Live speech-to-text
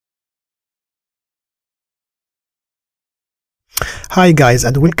Hi guys,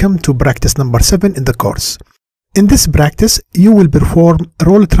 and welcome to practice number 7 in the course. In this practice, you will perform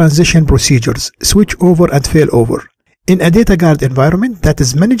role transition procedures, switch over and fail over, in a data guard environment that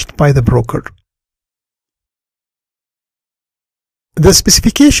is managed by the broker. The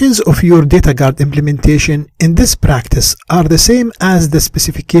specifications of your data guard implementation in this practice are the same as the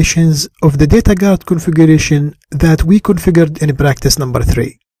specifications of the data guard configuration that we configured in practice number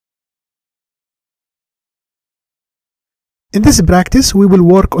 3. In this practice, we will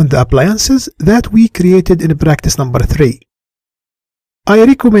work on the appliances that we created in practice number 3. I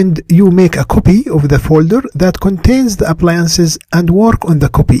recommend you make a copy of the folder that contains the appliances and work on the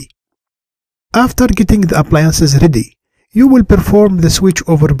copy. After getting the appliances ready, you will perform the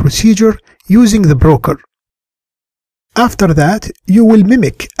switchover procedure using the broker. After that, you will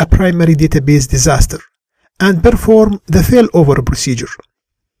mimic a primary database disaster and perform the failover procedure.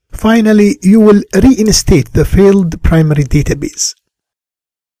 Finally, you will reinstate the failed primary database.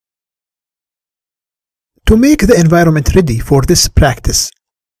 To make the environment ready for this practice,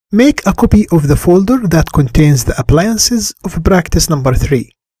 make a copy of the folder that contains the appliances of practice number 3.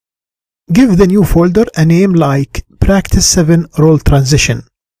 Give the new folder a name like Practice 7 Role Transition.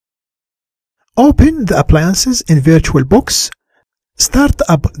 Open the appliances in VirtualBox. Start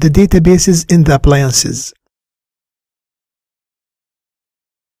up the databases in the appliances.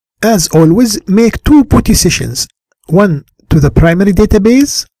 As always, make 2 PuTTY sessions, one to the primary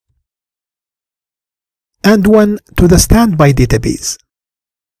database and one to the standby database.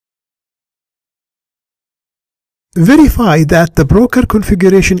 Verify that the broker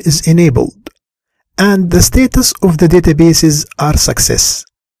configuration is enabled and the status of the databases are success.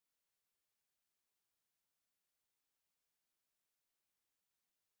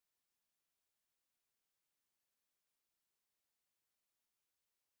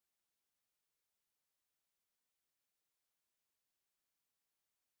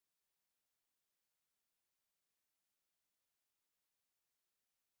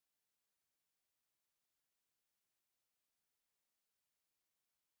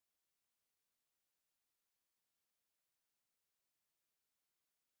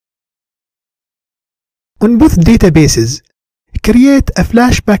 On both databases, create a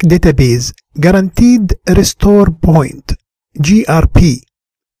flashback database guaranteed restore point (GRP).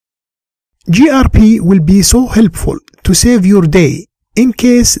 GRP will be so helpful to save your day in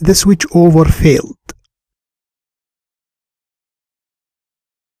case the switchover failed.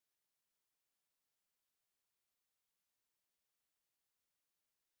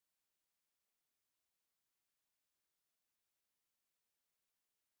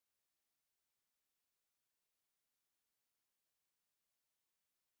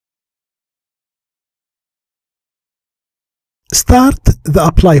 Start the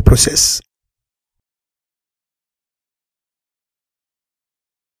apply process.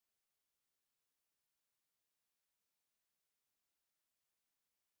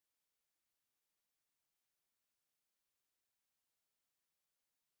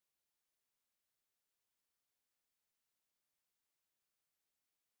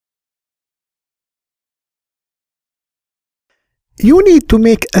 You need to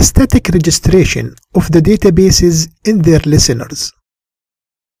make a static registration of the databases in their listeners.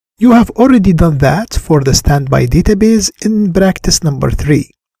 You have already done that for the standby database in practice number 3.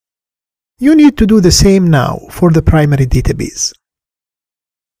 You need to do the same now for the primary database.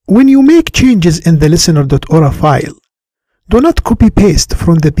 When you make changes in the listener.ora file, do not copy-paste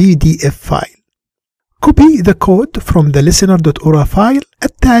from the PDF file. Copy the code from the listener.ora file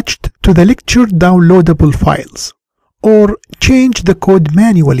attached to the lecture downloadable files, or change the code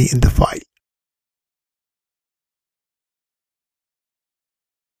manually in the file.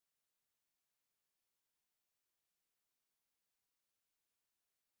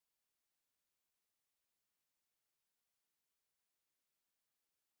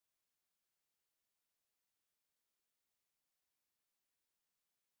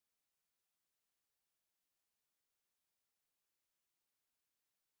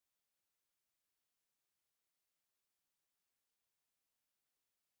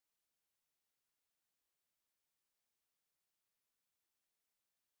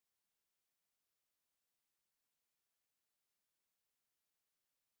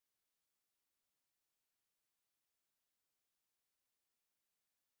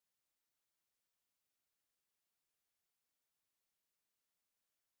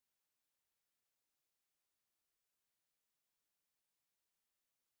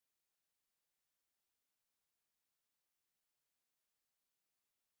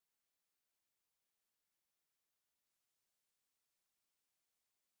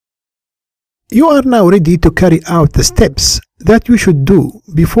 You are now ready to carry out the steps that you should do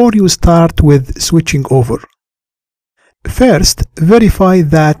before you start with switching over. First, verify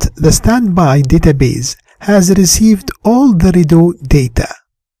that the standby database has received all the redo data.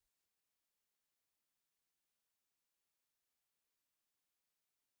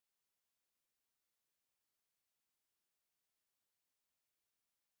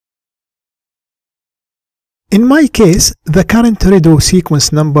 In my case, the current redo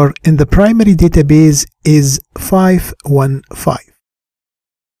sequence number in the primary database is 515.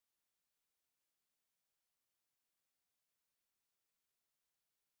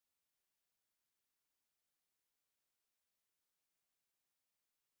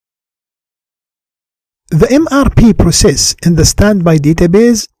 The MRP process in the standby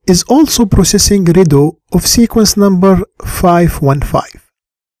database is also processing redo of sequence number 515.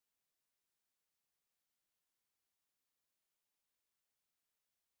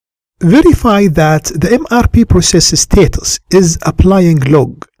 Verify that the MRP process status is applying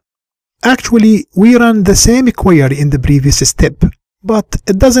log. Actually, we ran the same query in the previous step, but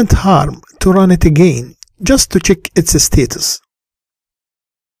it doesn't harm to run it again just to check its status.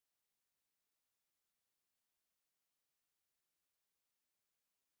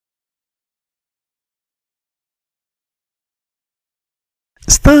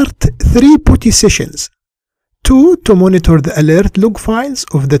 Start 3 PuTTY sessions, 2 to monitor the alert log files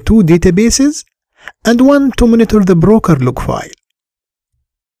of the 2 databases, and 1 to monitor the broker log file.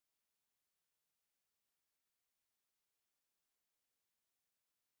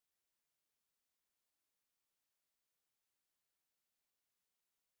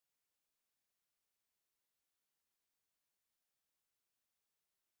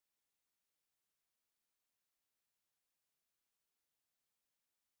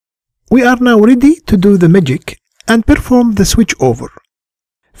 We are now ready to do the magic and perform the switchover.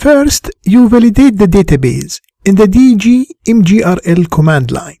 First, you validate the database in the dg-mgrl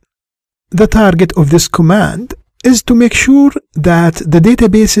command line. The target of this command is to make sure that the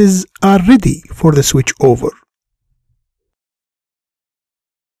databases are ready for the switchover.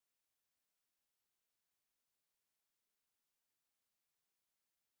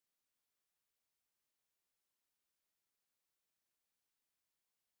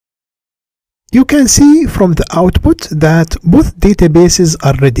 You can see from the output that both databases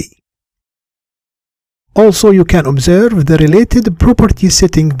are ready. Also, you can observe the related property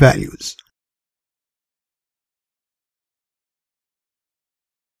setting values.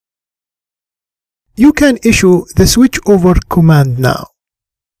 You can issue the switchover command now.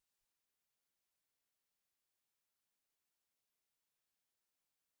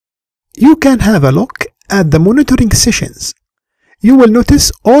 You can have a look at the monitoring sessions. You will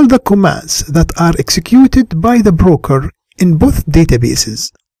notice all the commands that are executed by the broker in both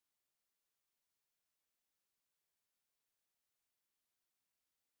databases.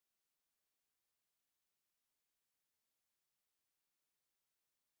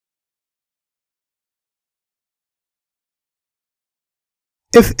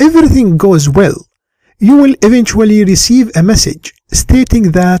 If everything goes well, you will eventually receive a message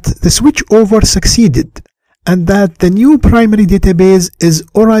stating that the switchover succeeded and that the new primary database is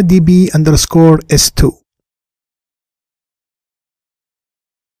OraDB_S2.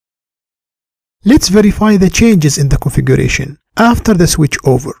 Let's verify the changes in the configuration after the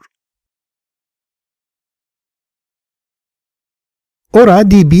switchover.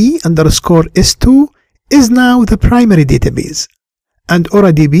 OraDB_S2 is now the primary database, and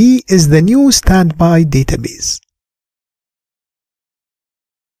OraDB is the new standby database.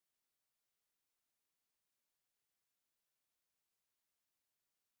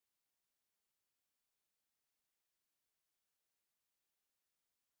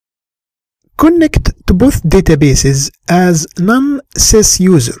 Connect to both databases as non-sys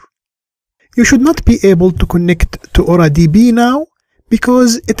user. You should not be able to connect to OraDB now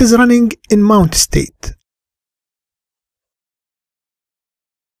because it is running in mount state.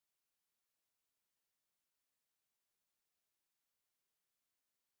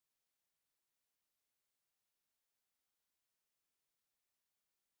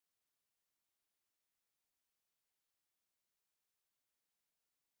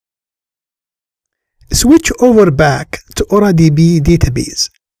 Switch over back to OraDB database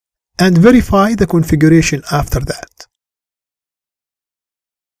and verify the configuration after that.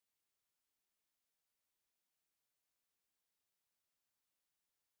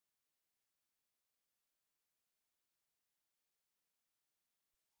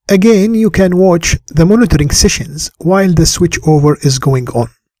 Again, you can watch the monitoring sessions while the switchover is going on.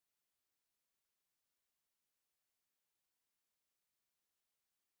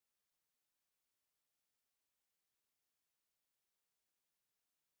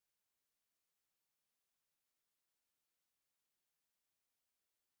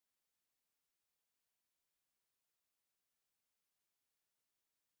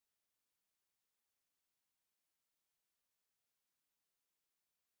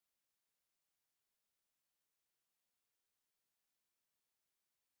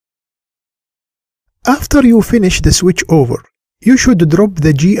 After you finish the switchover, you should drop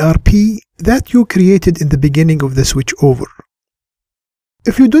the GRP that you created in the beginning of the switchover.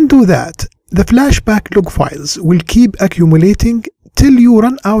 If you don't do that, the flashback log files will keep accumulating till you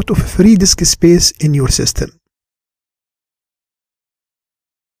run out of free disk space in your system.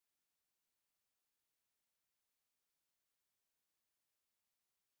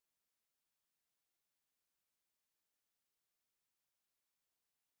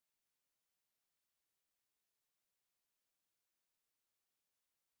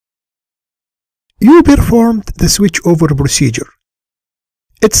 You performed the switchover procedure.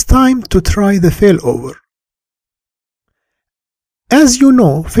 It's time to try the failover. As you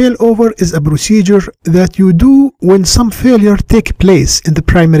know, failover is a procedure that you do when some failure takes place in the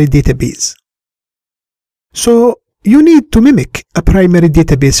primary database. So you need to mimic a primary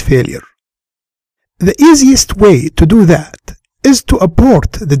database failure. The easiest way to do that is to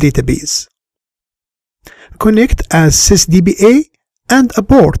abort the database. Connect as sysdba and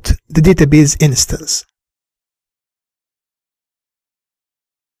abort the database instance.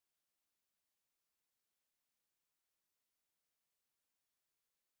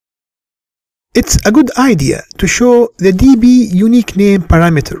 It's a good idea to show the DB unique name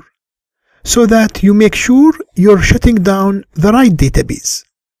parameter so that you make sure you're shutting down the right database.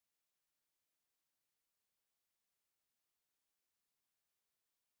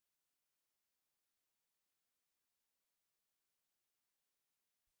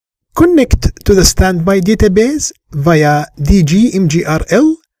 Connect to the standby database via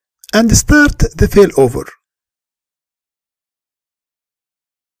dgmgrl and start the failover.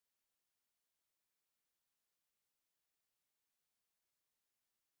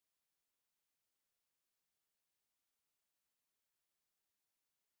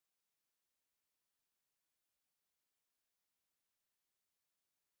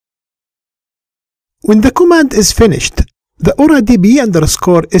 When the command is finished, the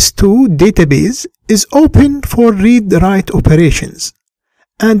OraDB_S2 database is open for read-write operations,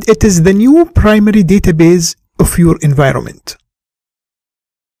 and it is the new primary database of your environment.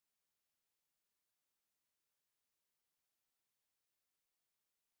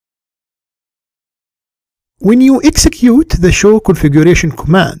 When you execute the show configuration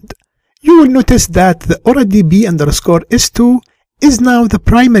command, you will notice that the OraDB_S2 is now the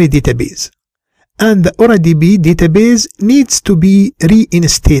primary database, and the OraDB database needs to be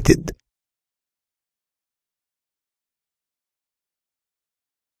reinstated.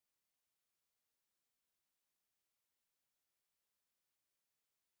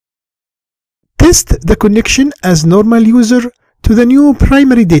 Test the connection as normal user to the new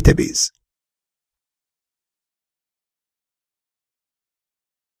primary database.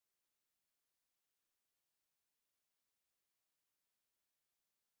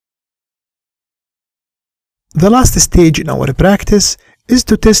 The last stage in our practice is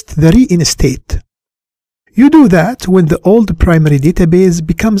to test the reinstate. You do that when the old primary database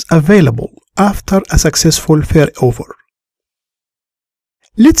becomes available after a successful failover.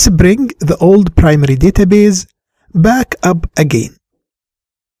 Let's bring the old primary database back up again.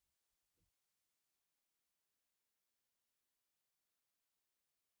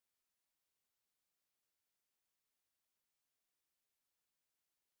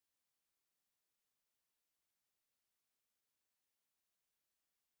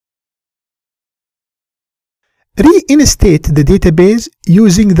 Reinstate the database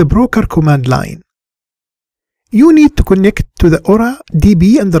using the broker command line. You need to connect to the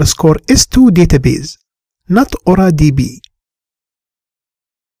OraDB_S2 database, not OraDB.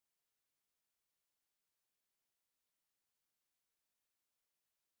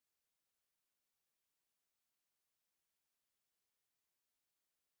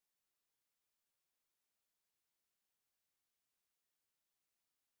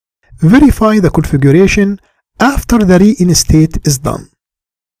 Verify the configuration after the reinstate is done.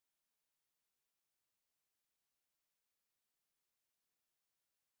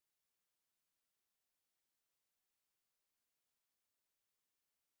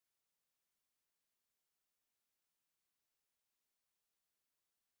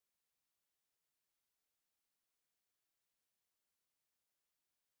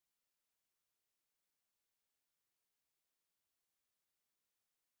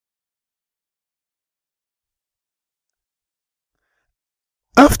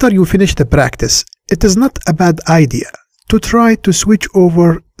 After you finish the practice, it is not a bad idea to try to switch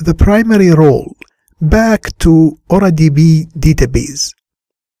over the primary role back to OraDB database.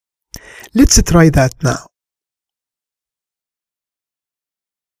 Let's try that now.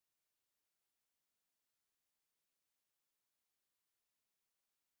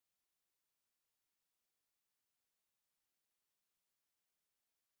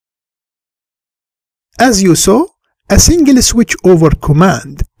 As you saw, a single switchover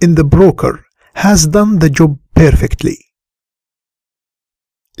command in the broker has done the job perfectly.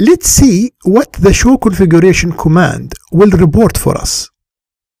 Let's see what the show configuration command will report for us.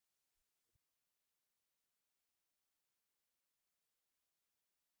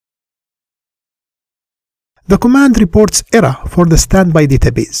 The command reports error for the standby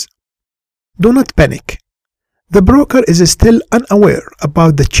database. Do not panic. The broker is still unaware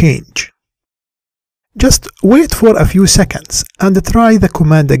about the change. Just wait for a few seconds and try the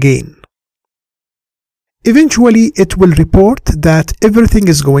command again. Eventually, it will report that everything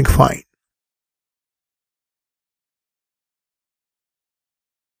is going fine.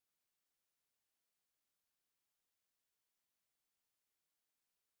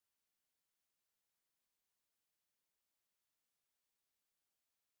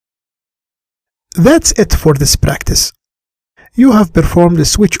 That's it for this practice. You have performed a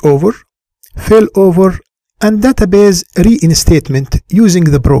switchover, failover, and database reinstatement using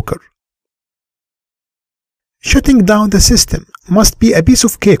the broker. Shutting down the system must be a piece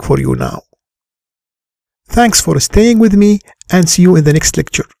of cake for you now. Thanks for staying with me and see you in the next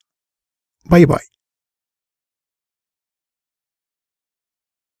lecture. Bye bye.